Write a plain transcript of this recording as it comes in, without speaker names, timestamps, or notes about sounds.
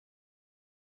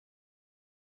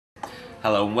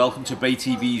Hello and welcome to Bay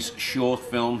TV's short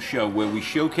film show, where we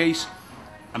showcase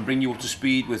and bring you up to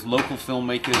speed with local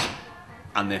filmmakers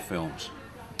and their films.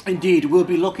 Indeed, we'll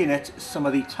be looking at some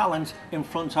of the talent in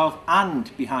front of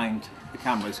and behind the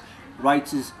cameras,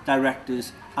 writers,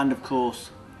 directors and of course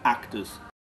actors.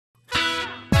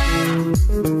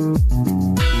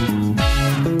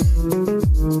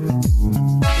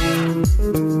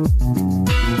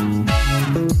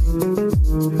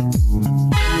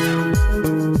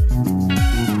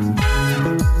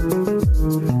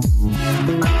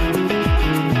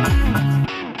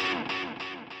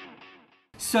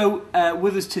 So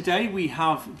with us today we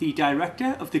have the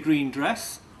director of The Green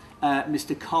Dress,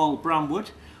 Mr. Carl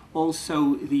Bramwood,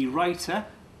 also the writer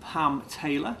Pam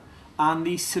Taylor, and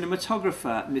the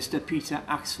cinematographer Mr. Peter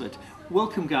Axford.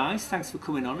 Welcome guys, thanks for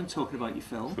coming on and talking about your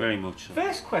film. Very much so.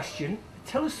 First question,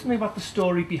 tell us something about the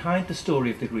story behind the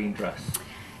story of The Green Dress.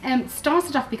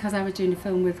 Started off because I was doing a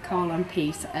film with Carl and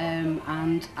Pete,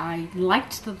 and I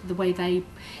liked the way they,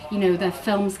 their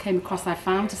films came across. I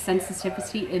found a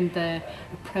sensitivity in the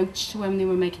approach to when they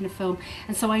were making a film,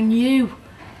 and so I knew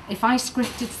if I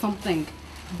scripted something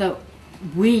that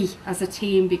we as a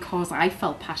team, because I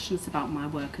felt passionate about my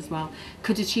work as well,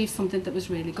 could achieve something that was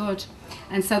really good.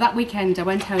 And so that weekend I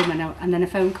went home and then I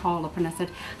phoned Carl up and I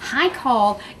said, "Hi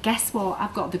Carl, guess what?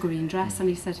 I've got The Green Dress." And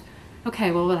he said,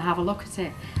 "Okay, well we'll have a look at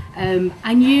it."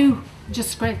 I knew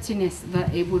just scripting this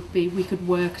that we could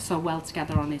work so well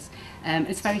together on it.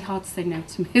 It's very hard to say no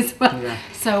to me as well. Yeah.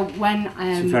 So when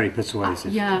it's very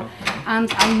persuasive. Yeah, and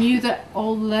I knew that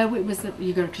although it was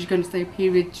you're going to say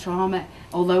period drama,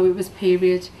 although it was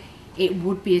period, it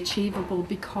would be achievable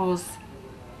because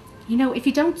if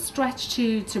you don't stretch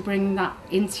to bring that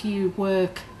into your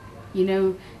work,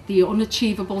 the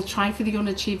unachievable, try for the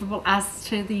unachievable as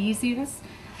to the easiness.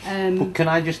 But can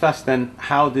I just ask then,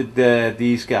 how did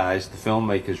these guys, the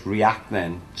filmmakers, react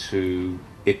then to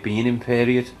it being in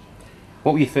period?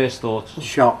 What were your first thoughts?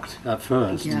 Shocked at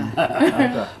first.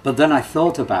 Yeah. But then I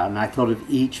thought about it and I thought of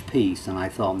each piece and I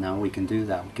thought, no, we can do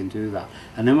that, we can do that.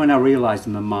 And then when I realised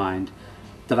in my mind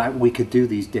that we could do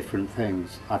these different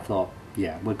things, I thought,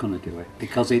 yeah, we're going to do it.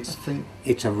 Because it's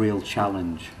a real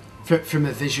challenge. From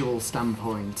a visual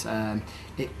standpoint,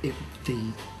 it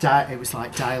was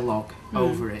like dialogue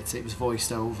over it. It was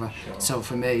voiced over. Sure. So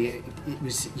for me, it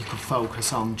was, you could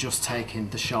focus on just taking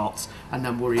the shots and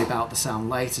then worry about the sound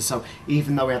later. So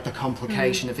even though we had the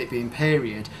complication of it being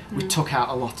period, we took out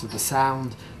a lot of the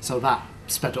sound. So that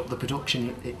sped up the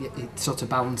production. It sort of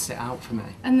balanced it out for me.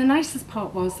 And the nicest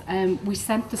part was we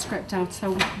sent the script out,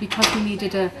 so because we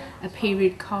needed a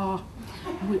period car,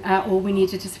 or we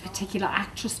needed a particular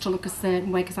actress to look a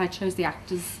certain way, because I chose the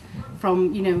actors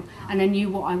from, and I knew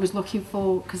what I was looking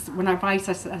for, because when I write,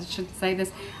 I shouldn't say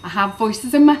this, I have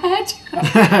voices in my head.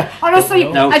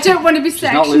 Honestly, no, I don't want to be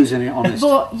sexy. Not losing it, honest.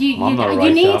 But you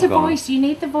need a voice, you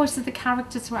need the voice of the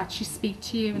character to actually speak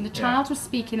to you, and the child was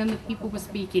speaking and the people were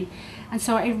speaking. And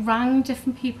so I rang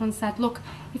different people and said, "Look,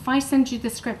 if I send you the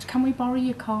script, can we borrow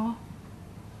your car?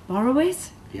 Borrow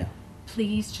it? Yeah.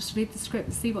 Please just read the script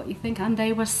and see what you think." And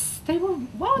they were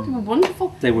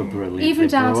wonderful. They were brilliant. Even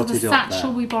down to the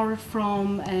satchel we borrowed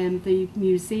from the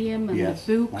museum and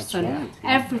the books and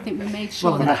everything. We made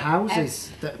sure. Well, that the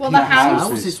houses. the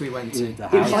houses we went to.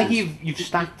 It's like you've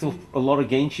stacked up a lot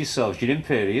against yourselves. You're in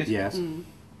period. Yes.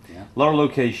 Yeah. A lot of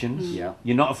locations. Yeah.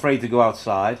 You're not afraid to go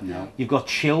outside. No. You've got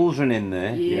children in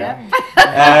there. Yeah.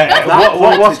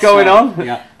 What's going on?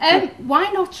 Yeah. Why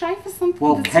not try for something?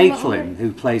 Well, that's Caitlin,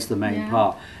 who plays the main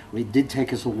part, it did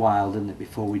take us a while, didn't it,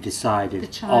 before we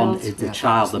decided on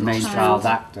the main child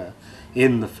actor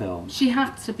in the film. She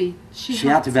had to be. She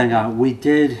had to be. We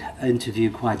did interview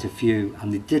quite a few,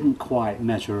 and they didn't quite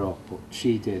measure up, but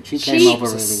she did. She came over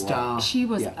really well. She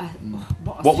was.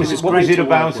 What was it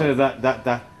about her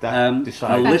that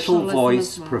decided? A little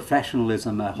voice,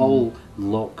 professionalism, her whole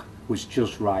look was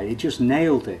just right. It just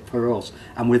nailed it for us.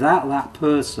 And without that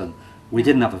person, we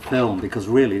didn't have a film, because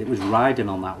really it was riding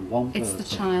on that one person. It's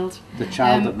the child. The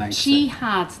child that makes She it.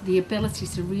 had the ability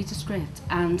to read a script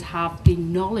and have the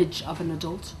knowledge of an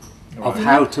adult. Of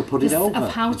how to put it over.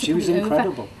 Of how to she put was it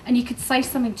incredible. over. And you could say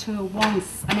something to her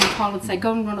once, and then Carl would say,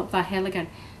 "Go and run up that hill again."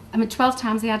 I mean, 12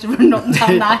 times he had to run up and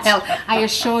down that hill, I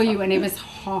assure you, and it was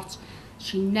hot.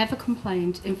 She never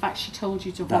complained. In fact, she told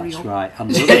you to hurry That's up. right.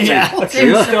 And the other thing, A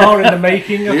true star in the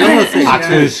making of the other thing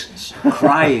Actors.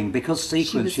 crying, because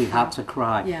sequence was she had to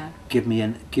cry. Yeah. Give me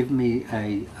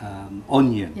a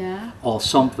onion Yeah. or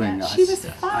something. Yeah, she was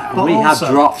fine. But We had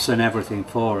also- drops and everything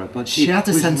for her, but She had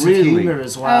a was sense really, of humour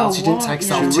as well. Oh, She didn't what? take Yeah.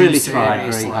 herself She too really tried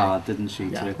seriously. very hard, didn't she?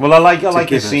 Yeah. Well, I like the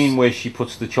give scene us- where she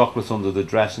puts the chocolate under the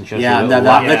dress and she has Yeah, a and little then that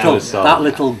laugh to little herself. that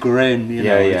little grin, you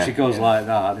know, Yeah, yeah, she goes yeah. like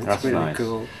that. It's That's really nice.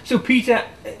 cool. So Peter,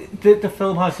 the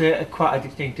film has a quite a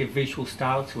distinctive visual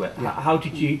style to it. How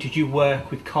did you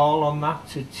work with Carl on that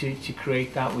to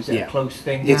create that? Was it Yeah. a close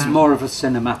thing? It's more of a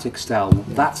cinematic style.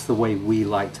 That's the way we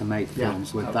like to make Yeah.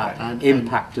 films, with Okay. that And-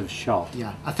 impact of shot.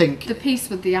 Yeah, I think The piece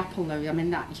with the apple, though, I mean,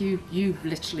 that you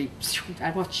literally,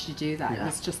 I watched you do that. It Yeah.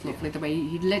 was just lovely the way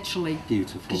you literally,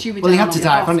 Beautiful. because you were well, he down had on to the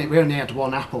dive bottom. on it. We only had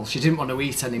one apple. She didn't want to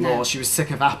eat anymore. No. She was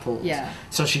sick of apples. Yeah.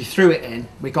 So she threw it in.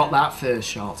 We got that first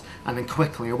shot, and then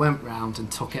quickly I went round and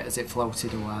took it as it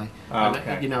floated away. And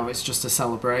Okay. you know, it's just a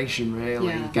celebration, really.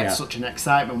 Yeah. You get Yeah. such an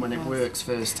excitement when it works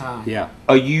first time. Yeah.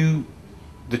 Are you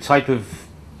the type of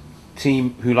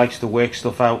team who likes to work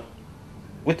stuff out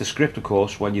with the script, of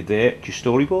course, when you're there? Do you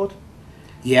storyboard?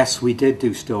 Yes, we did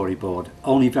do storyboard,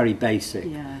 only very basic.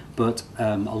 Yeah. But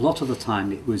a lot of the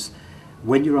time it was,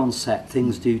 when you're on set,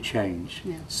 things do change.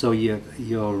 Yeah. So your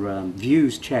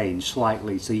views change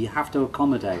slightly, so you have to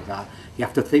accommodate that. You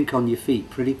have to think on your feet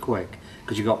pretty quick,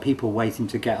 because you've got people waiting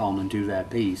to get on and do their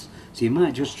piece. So you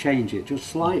might just change it just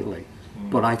slightly.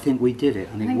 But I think we did it,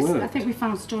 and it worked. I think we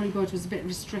found storyboard was a bit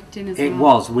restricting as It well.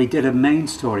 was. We did a main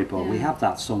storyboard. We Yeah. have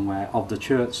that somewhere of the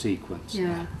church sequence.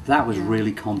 Yeah. That was Yeah.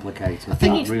 really complicated. I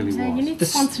think That really You was. need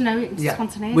This- spontaneity. Yeah,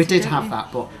 spontaneity, we did don't have you?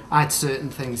 that, but I had certain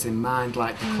things in mind,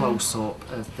 like the close-up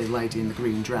of the lady in the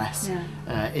green dress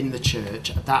in the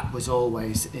church. That was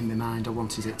always in my mind. I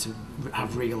wanted it to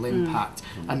have real impact,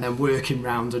 and then working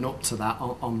round and up to that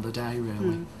on the day,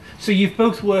 really. So you've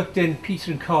both worked in,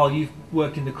 Peter and Carl, you've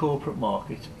worked in the corporate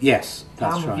market. Yes,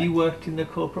 that's Pam, right. have you worked in the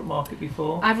corporate market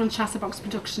before? I run Chatterbox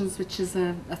Productions, which is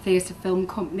a theatre film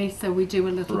company, so we do a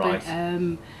little Right. bit,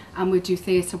 and we do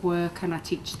theatre work, and I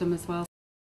teach them as well.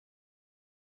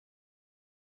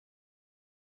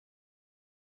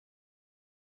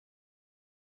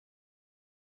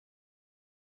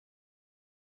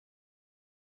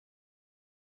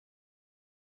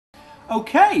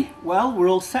 Okay, well, we're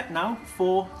all set now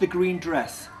for the green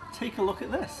dress. Take a look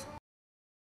at this.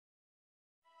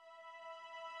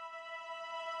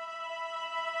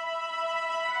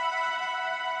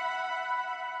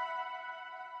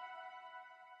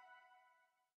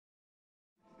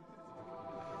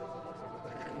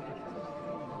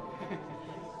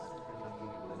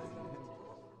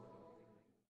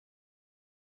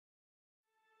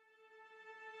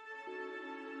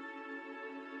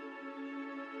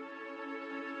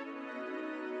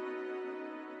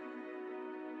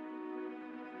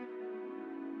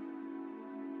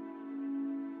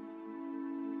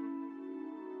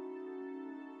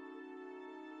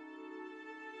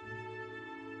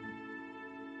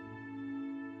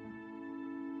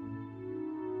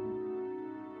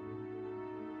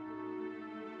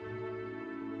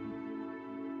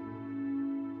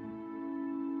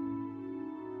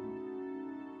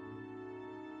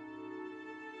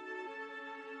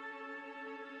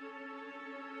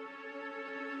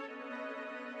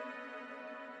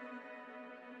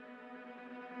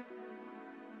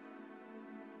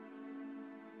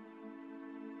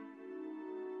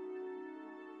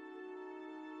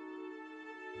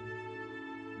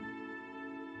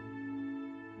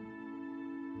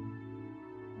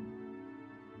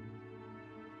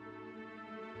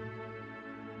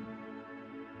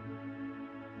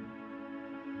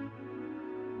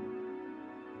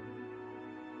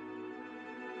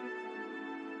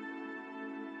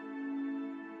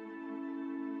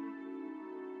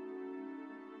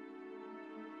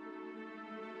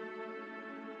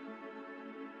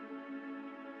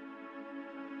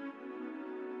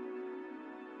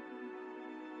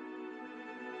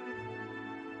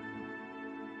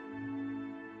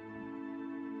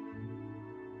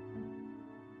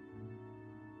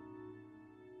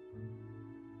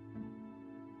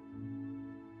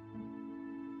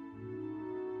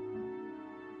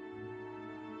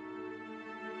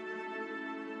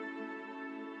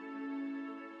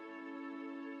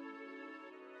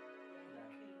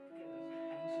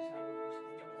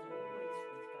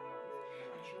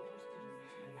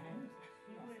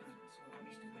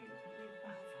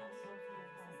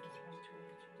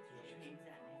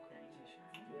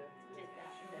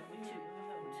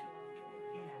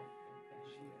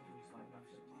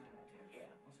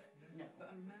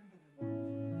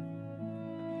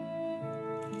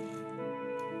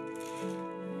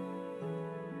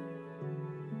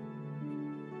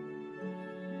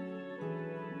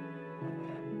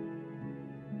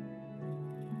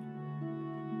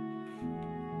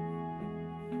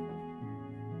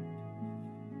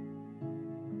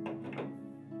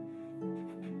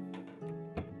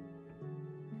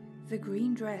 The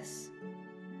green dress.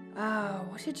 Ah,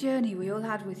 what a journey we all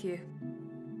had with you.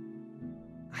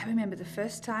 I remember the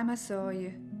first time I saw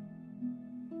you.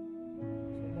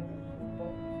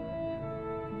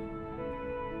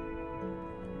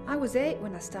 I was 8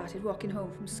 when I started walking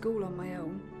home from school on my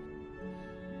own.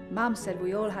 Mum said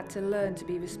we all had to learn to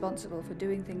be responsible for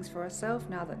doing things for ourselves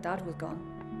now that Dad was gone.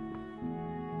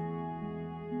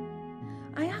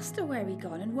 I asked her where he'd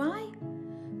gone and why,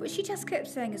 but she just kept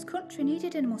saying his country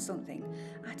needed him or something.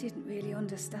 I didn't really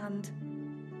understand.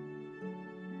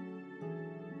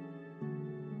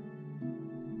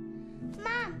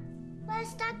 Mum,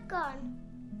 where's Dad gone?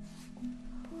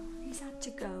 He's had to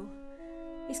go.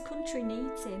 His country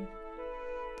needs him.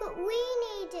 But we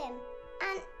need him,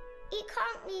 and he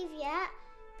can't leave yet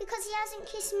because he hasn't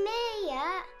kissed me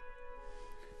yet.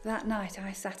 That night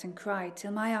I sat and cried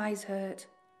till my eyes hurt.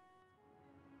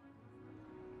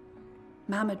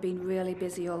 Mum had been really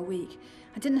busy all week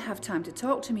and didn't have time to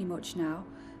talk to me much now,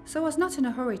 so I was not in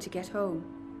a hurry to get home.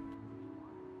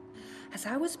 As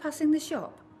I was passing the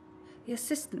shop, the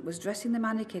assistant was dressing the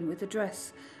mannequin with the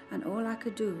dress, and all I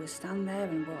could do was stand there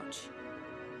and watch.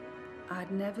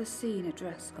 I'd never seen a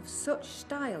dress of such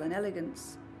style and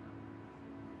elegance.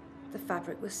 The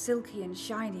fabric was silky and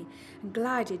shiny and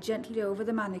glided gently over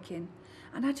the mannequin,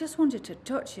 and I just wanted to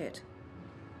touch it.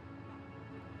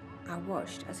 I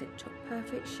watched as it took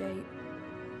perfect shape.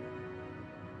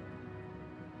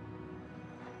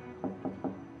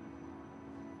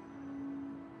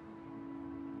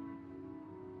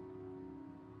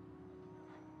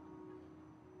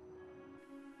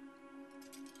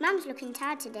 Mum's looking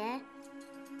tired today.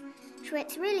 She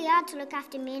works really hard to look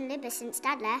after me and Libby since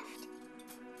Dad left.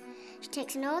 She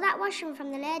takes in all that washing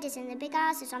from the ladies in the big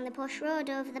houses on the posh road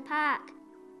over the park.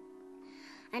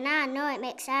 And I know it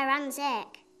makes her hands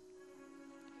ache.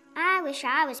 I wish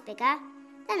I was bigger,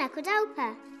 then I could help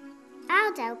her.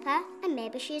 I'd help her, and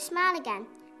maybe she'd smile again,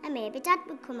 and maybe Dad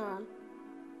would come home.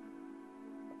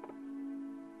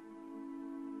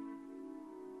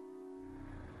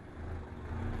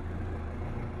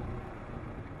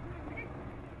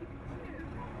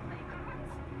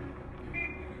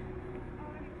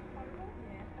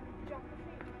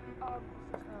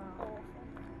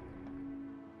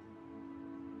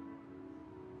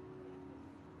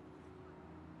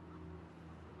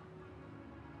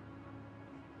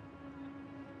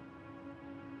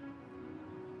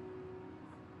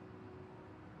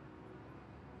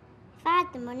 If I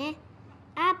had the money,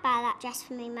 I'd buy that dress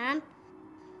for me Mum,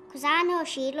 because I know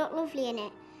she'd look lovely in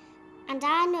it, and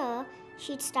I know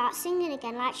she'd start singing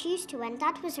again like she used to when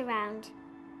Dad was around.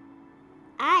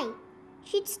 Aye,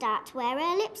 she'd start to wear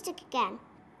her lipstick again,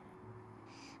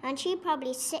 and she'd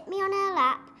probably sit me on her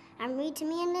lap and read to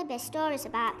me and Libby stories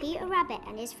about Peter Rabbit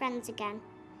and his friends again.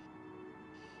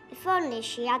 If only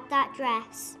she had that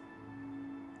dress.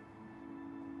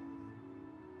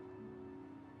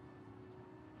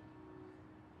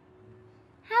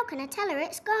 How can I tell her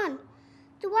it's gone?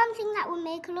 The one thing that would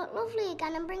make her look lovely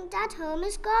again and bring Dad home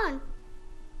is gone.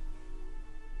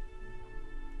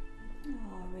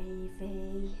 Oh,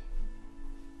 Evie.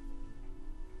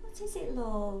 What is it,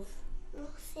 love?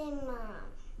 Nothing, Mum.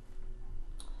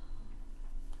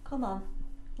 Come on,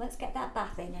 let's get that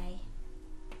bath in, eh?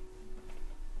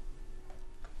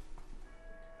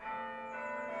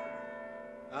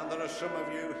 And there are some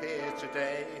of you here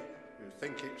today who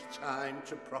think it's time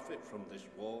to profit from this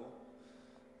war.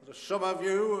 There are some of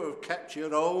you who have kept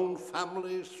your own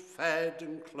families fed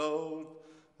and clothed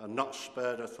and not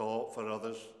spared a thought for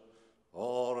others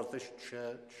or of this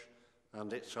church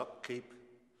and its upkeep.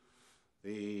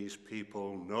 These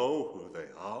people know who they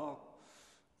are.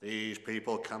 These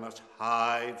people cannot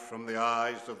hide from the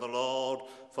eyes of the Lord,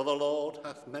 for the Lord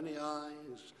hath many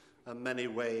eyes and many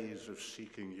ways of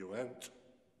seeking you out.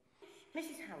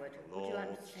 Mrs. Howard, The would you like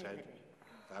Lord to say said, anything?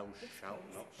 Thou shalt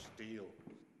not steal.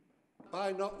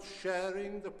 By not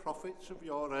sharing the profits of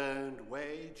your earned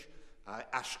wage, I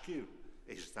ask you,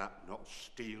 is that not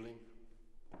stealing?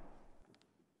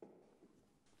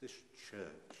 This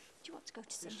church, Do you want to go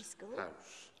to Sunday this school?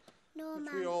 house, No,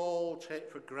 which we Mum. all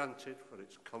take for granted for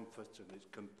its comfort and its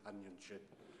companionship,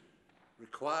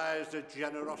 requires the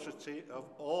generosity of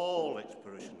all its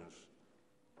parishioners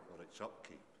for its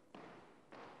upkeep.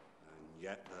 And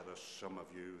yet there are some of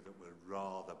you that would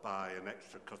rather buy an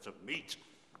extra cut of meat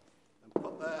and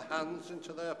put their hands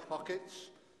into their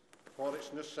pockets for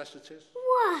its necessities.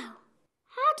 Wow!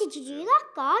 How did you do that,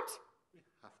 God? We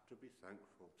have to be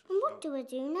thankful to And what do I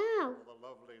do now? all the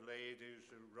lovely ladies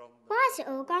who run the Why's it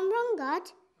all gone wrong, God?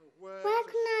 words Why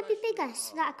couldn't I be especially bigger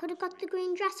so that I could have got the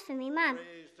green dress for me, Mum?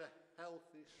 raised a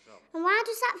healthy And why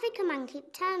does that vicar man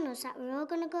keep telling us that we're all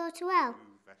going to go to hell?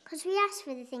 Because we ask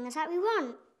for the things that we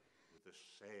want.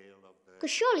 Because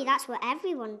surely that's what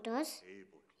everyone does.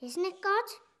 Isn't it, God?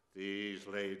 These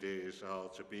ladies are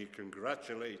to be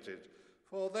congratulated,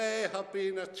 for they have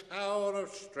been a tower of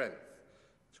strength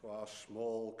to our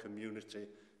small community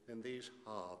in these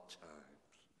hard times.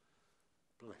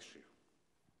 Bless you.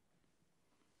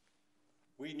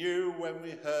 We knew when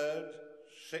we heard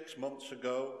 6 months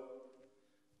ago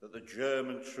that the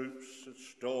German troops had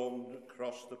stormed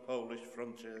across the Polish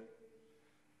frontier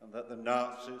and that the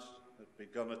Nazis had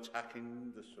begun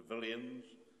attacking the civilians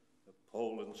of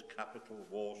Poland's capital,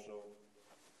 Warsaw.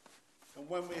 And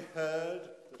when we heard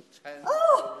that 10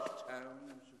 Polish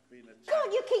towns had been attacked...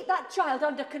 Can't you keep that child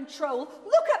under control?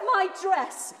 Look at my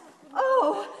dress!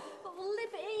 Oh,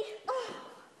 Libby. Oh,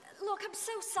 look, I'm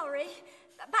so sorry,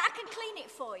 but I can clean it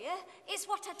for you. It's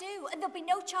what I do, and there'll be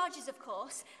no charges, of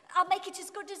course. I'll make it as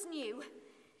good as new.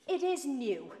 It is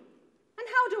new. And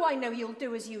how do I know you'll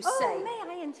do as you say? May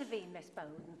I intervene, Miss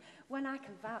Bowden, when I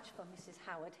can vouch for Mrs.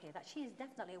 Howard here that she is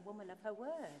definitely a woman of her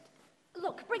word.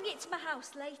 Look, bring it to my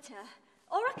house later,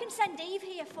 or I can send Eve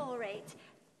here for it.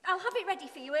 I'll have it ready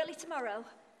for you early tomorrow.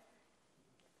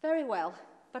 Very well,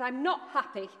 but I'm not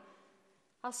happy.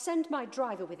 I'll send my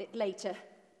driver with it later.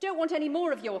 Don't want any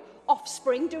more of your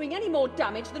offspring doing any more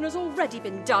damage than has already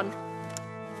been done.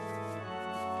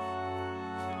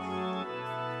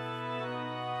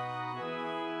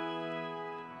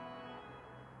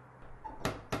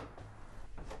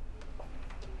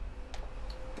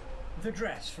 The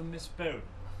dress from Miss Bowden.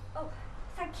 Oh,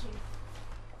 thank you.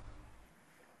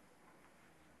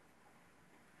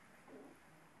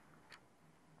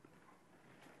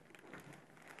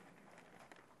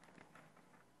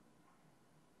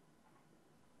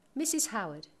 Mrs.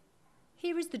 Howard,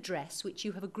 here is the dress which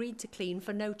you have agreed to clean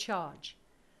for no charge.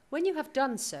 When you have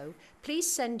done so,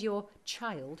 please send your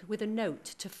child with a note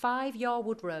to 5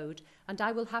 Yarwood Road and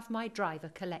I will have my driver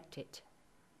collect it.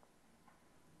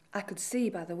 I could see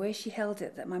by the way she held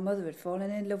it that my mother had fallen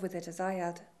in love with it as I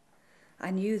had. I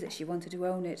knew that she wanted to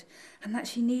own it and that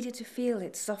she needed to feel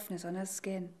its softness on her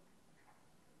skin.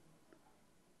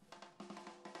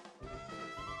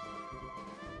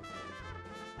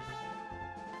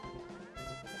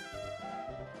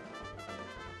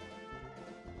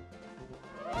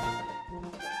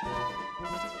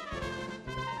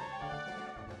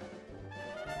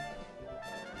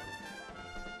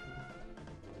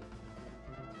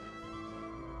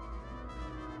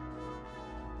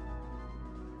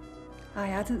 I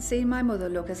hadn't seen my mother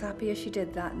look as happy as she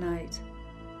did that night.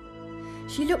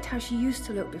 She looked how she used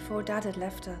to look before Dad had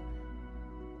left her.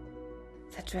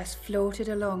 The dress floated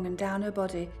along and down her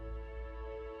body.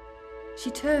 She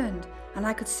turned and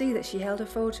I could see that she held a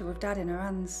photo of Dad in her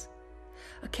hands.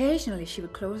 Occasionally she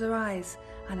would close her eyes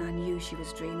and I knew she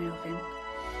was dreaming of him.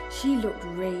 She looked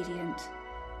radiant,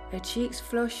 her cheeks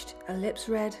flushed, her lips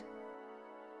red.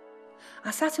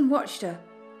 I sat and watched her,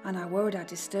 and I worried I'd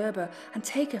disturb her and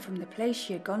take her from the place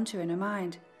she had gone to in her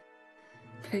mind.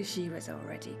 But she was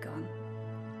already gone.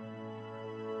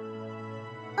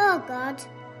 Oh God,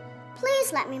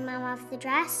 please let me mum have the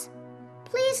dress.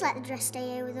 Please let the dress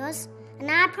stay here with us,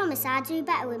 and I promise I'll do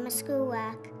better with my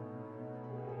schoolwork.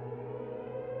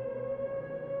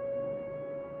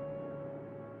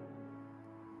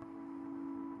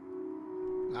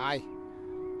 Aye,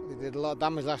 they did a lot of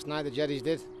damage last night, the Jerrys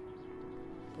did.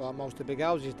 Brought most of the big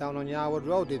houses down on Yarwood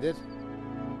Road, they did.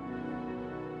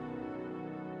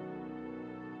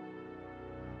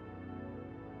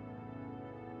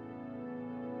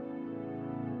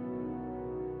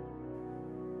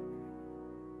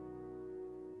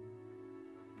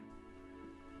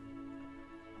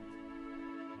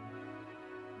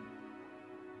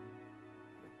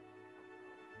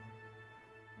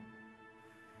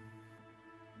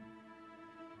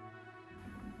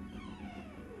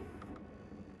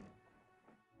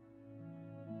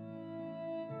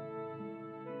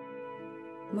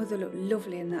 Mother looked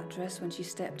lovely in that dress when she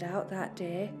stepped out that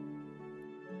day.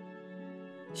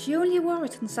 She only wore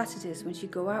it on Saturdays when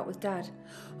she'd go out with Dad.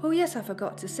 Oh yes, I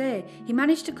forgot to say, he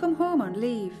managed to come home on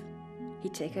leave.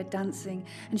 He'd take her dancing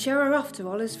and show her off to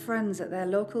all his friends at their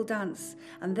local dance,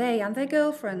 and they and their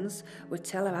girlfriends would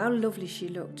tell her how lovely she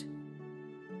looked.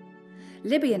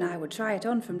 Libby and I would try it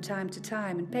on from time to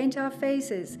time and paint our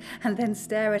faces and then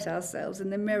stare at ourselves in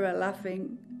the mirror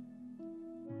laughing.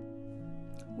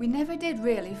 We never did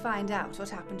really find out what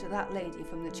happened to that lady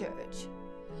from the church.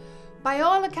 By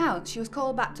all accounts, she was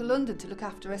called back to London to look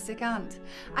after a sick aunt,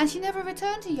 and she never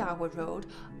returned to Yarwood Road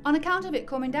on account of it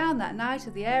coming down that night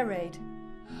of the air raid.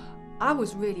 I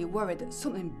was really worried that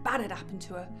something bad had happened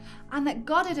to her and that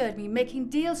God had heard me making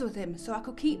deals with him so I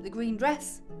could keep the green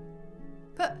dress.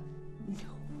 But no.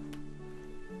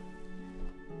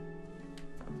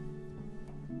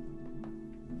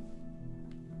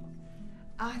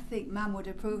 I think Mam would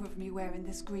approve of me wearing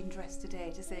this green dress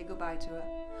today to say goodbye to her.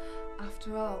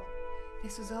 After all,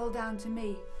 this was all down to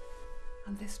me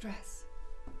and this dress.